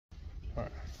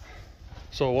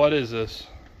So what is this?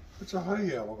 It's a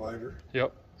hay elevator.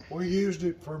 Yep. We used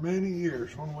it for many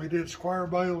years when we did square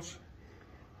bales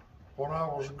when I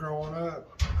was growing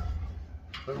up.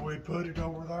 Then we'd put it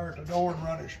over there at the door and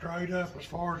run it straight up as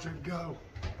far as it'd go.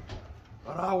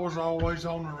 And I was always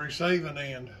on the receiving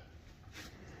end,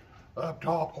 up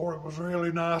top where it was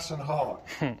really nice and hot.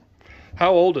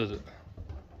 How old is it?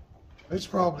 It's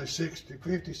probably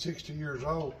 50, 60 years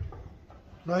old.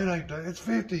 No, it ain't that. It's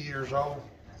 50 years old.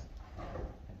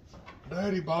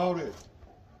 Daddy bought it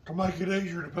to make it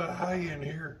easier to put hay in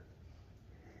here.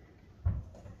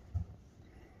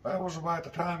 That was about the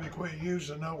time he quit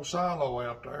using the old silo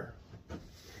out there.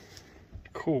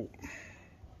 Cool.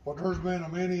 But there's been a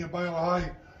many a bale of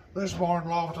hay. This barn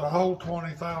loft a whole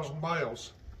 20,000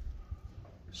 bales,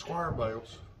 square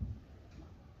bales.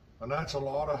 And that's a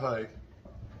lot of hay.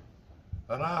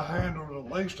 And I handled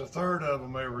at least a third of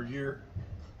them every year.